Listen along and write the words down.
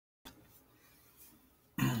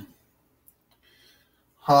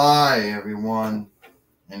Hi everyone,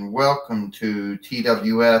 and welcome to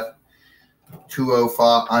TWF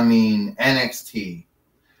NXT.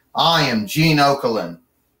 I am Gene Okerlund,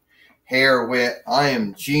 here with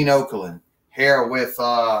Xander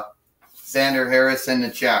Harris and the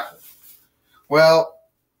Jackal. Well,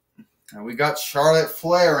 we got Charlotte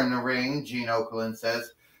Flair in the ring, Gene Okerlund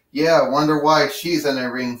says. Yeah, wonder why she's in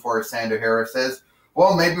the ring for, Xander Harris says.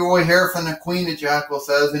 Well, maybe we'll hear from the Queen, the Jackal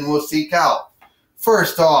says, and we'll seek out.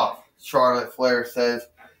 First off, Charlotte Flair says,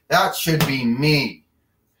 that should be me.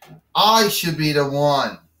 I should be the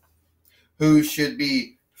one who should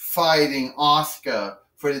be fighting Asuka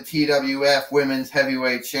for the TWF Women's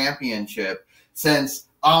Heavyweight Championship, since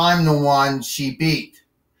I'm the one she beat.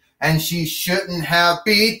 And she shouldn't have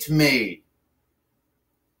beat me.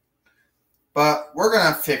 But we're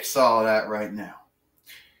going to fix all that right now.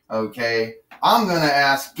 Okay? I'm going to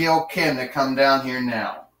ask Gail Kim to come down here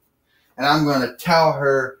now. And I'm going to tell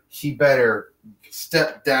her she better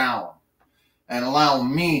step down and allow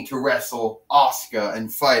me to wrestle Asuka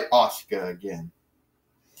and fight Asuka again.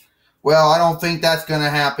 Well, I don't think that's going to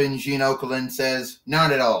happen, Gene Okerlund says.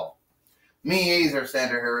 Not at all. Me either,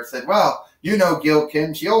 Xander Harris said. Well, you know Gail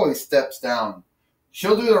Kim. She always steps down.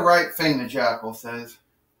 She'll do the right thing, the Jackal says.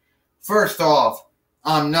 First off,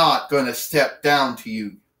 I'm not going to step down to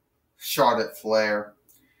you, Charlotte Flair.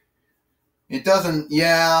 It doesn't,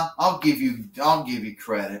 yeah, I'll give you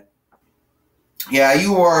credit. Yeah,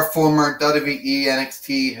 you are a former WWE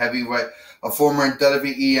NXT heavyweight, a former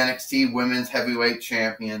WWE NXT Women's Heavyweight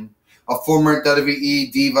Champion, a former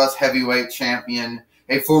WWE Divas Heavyweight Champion,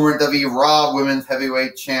 a former WWE Raw Women's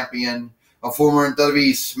Heavyweight Champion, a former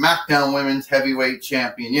WWE SmackDown Women's Heavyweight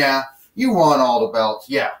Champion. Yeah, you won all the belts,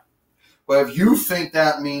 yeah. But if you think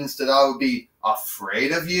that means that I would be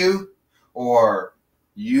afraid of you, or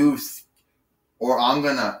I'm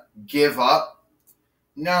going to give up,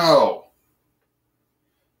 no.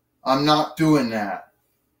 I'm not doing that.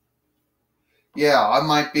 Yeah, I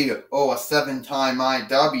might be a 7-time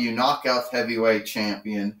IW Knockouts Heavyweight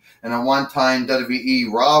Champion, and a 1-time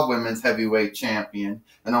WWE Raw Women's Heavyweight Champion,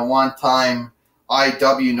 and a 1-time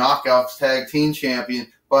IW Knockouts Tag Team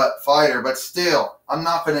Champion, but still, I'm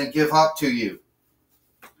not going to give up to you.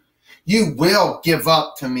 You will give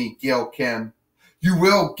up to me, Gail Kim. You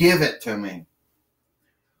will give it to me.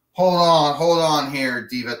 Hold on here,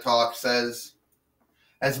 Diva Talk says.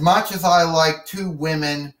 As much as I like two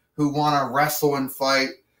women who want to wrestle and fight,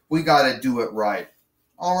 we got to do it right.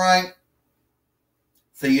 All right?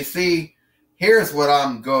 So you see, here's what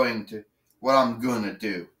I'm going to do. What I'm going to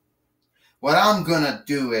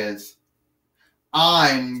do is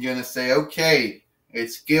I'm going to say, okay,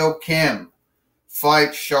 it's Gail Kim,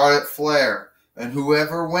 fight Charlotte Flair, and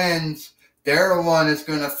whoever wins, they're the one is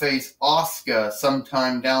going to face Asuka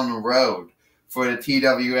sometime down the road for the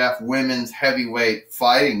TWF Women's Heavyweight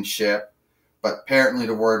Fighting Ship. But apparently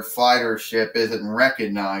the word fighter ship isn't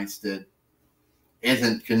recognized. It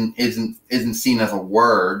isn't seen as a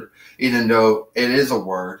word, even though it is a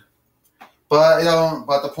word. But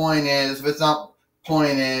but the point is,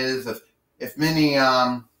 if many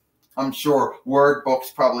I'm sure word books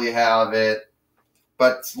probably have it,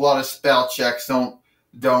 but a lot of spell checks don't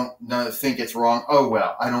think it's wrong. Oh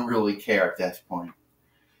well, I don't really care at this point.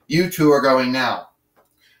 You two are going now.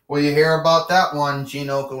 Will you hear about that one? Gene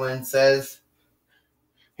Okerlund says.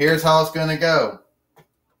 Here's how it's going to go.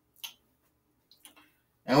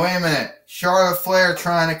 And wait a minute. Charlotte Flair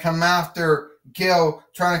trying to come after Gail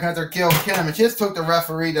Kim. It just took the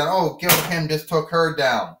referee down. Oh, Gail Kim just took her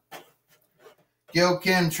down. Gail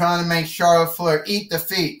Kim trying to make Charlotte Flair eat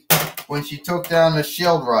defeat when she took down the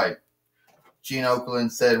Shield right. Gene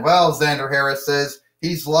Okerlund said, well, Xander Harris says,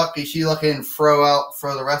 he's lucky she didn't throw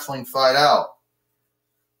the wrestling fight out.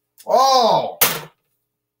 Oh!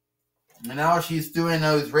 And now she's doing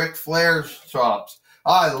those Ric Flair chops.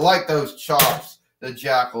 I like those chops, the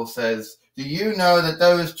Jackal says. Do you know that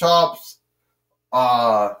those chops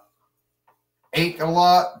ache a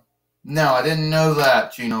lot? No, I didn't know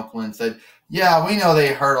that, Gene Okerlund said. Yeah, we know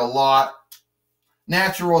they hurt a lot.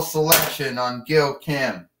 Natural selection on Gail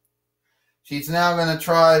Kim. She's now going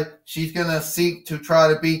to seek to try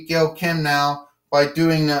to beat Gail Kim now by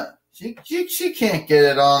doing that. She can't get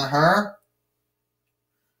it on her.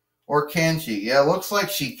 Or can she? Yeah, looks like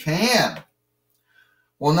she can.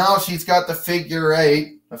 Well, now she's got the figure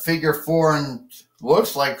 8, the figure 4, and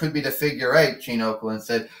looks like could be the figure 8, Gene Okerlund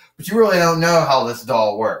said. But you really don't know how this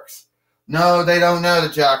doll works. No, they don't know, the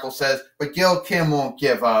Jackal says. But Gail Kim won't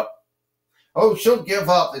give up. Oh, she'll give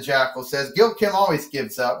up, the Jackal says. Gail Kim always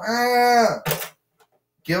gives up.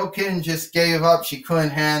 Gail Kim just gave up. She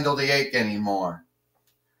couldn't handle the ache anymore.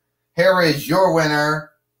 Here is your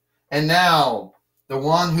winner, And now, the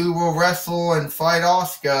one who will wrestle and fight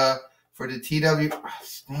Asuka for the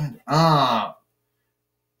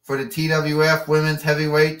for the TWF Women's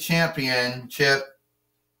Heavyweight Championship,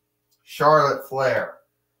 Charlotte Flair.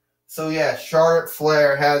 So yeah, Charlotte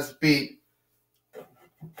Flair has beat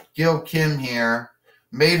Gail Kim here,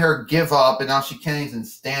 made her give up, and now she can't even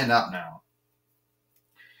stand up now.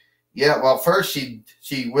 Yeah, well, first she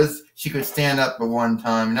could stand up at one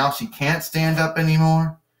time. Now she can't stand up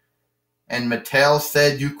anymore. And Mattel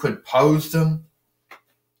said you could pose them.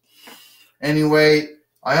 Anyway,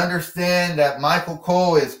 I understand that Michael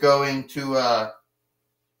Cole is going to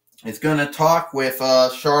talk with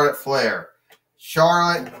Charlotte Flair.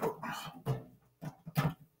 Charlotte,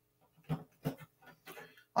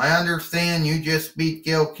 I understand you just beat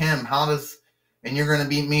Gail Kim. And you're going to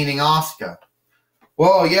be meeting Asuka.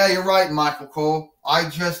 Well, yeah, you're right, Michael Cole. I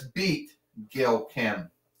just beat Gail Kim.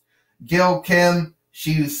 Gail Kim,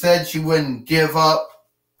 she said she wouldn't give up.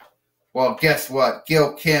 Well, guess what?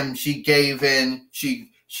 Gail Kim, she gave in. She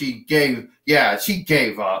gave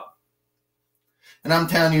up. And I'm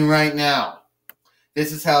telling you right now,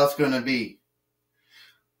 this is how it's going to be.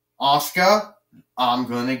 Asuka, I'm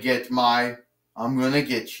going to get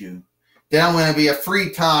you. Then I'm going to be a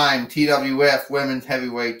three-time TWF Women's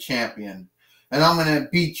Heavyweight Champion. And I'm going to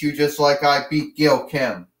beat you just like I beat Gail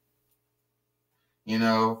Kim. You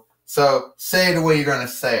know? So, say it the way you're going to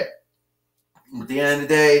say it. At the end of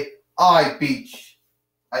the day, I beat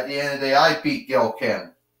Gail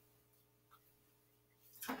Kim.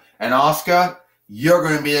 And Asuka, you're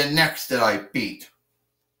going to be the next that I beat.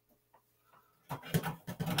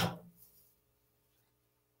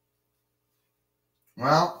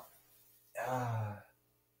 Well,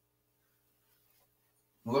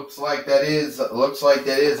 looks like that is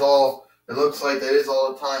all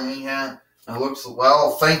the time we have.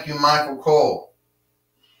 Well, thank you, Michael Cole.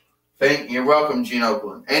 You're welcome, Gene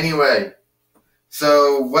Oakland. Anyway,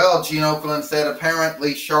 so, well, Gene Oakland said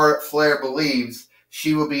apparently Charlotte Flair believes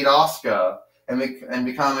she will beat Asuka and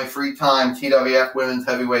become a three-time TWF Women's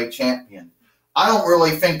Heavyweight Champion. I don't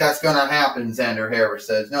really think that's going to happen, Xander Harris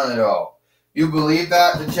says. None at all. You believe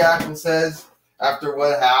that, the Jackson says, after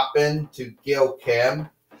what happened to Gail Kim?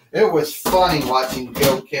 It was funny watching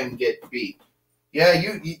Gail Kim get beat. Yeah,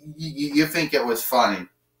 you think it was funny.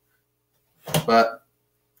 But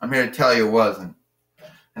I'm here to tell you it wasn't.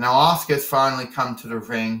 And now Asuka's finally come to the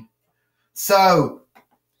ring. So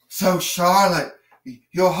Charlotte,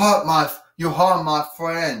 you hurt my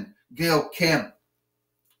friend, Gail Kim.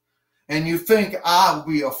 And you think I'll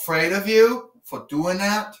be afraid of you for doing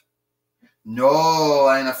that? No,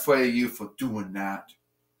 I ain't afraid of you for doing that.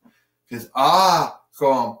 Because I'm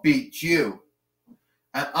going to beat you.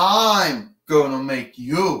 And I'm going to make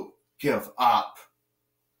you give up.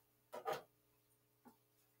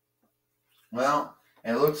 Well,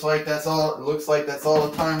 it looks like that's all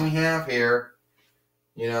the time we have here.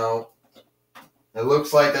 You know, it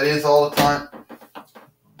looks like that is all the time.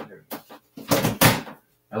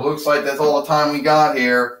 It looks like that's all the time we got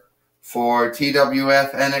here for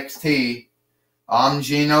TWF NXT. I'm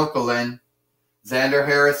Gene Oakland, Xander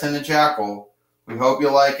Harris and the Jackal. We hope you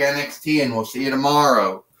like NXT, and we'll see you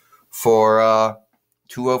tomorrow for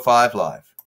 205 Live.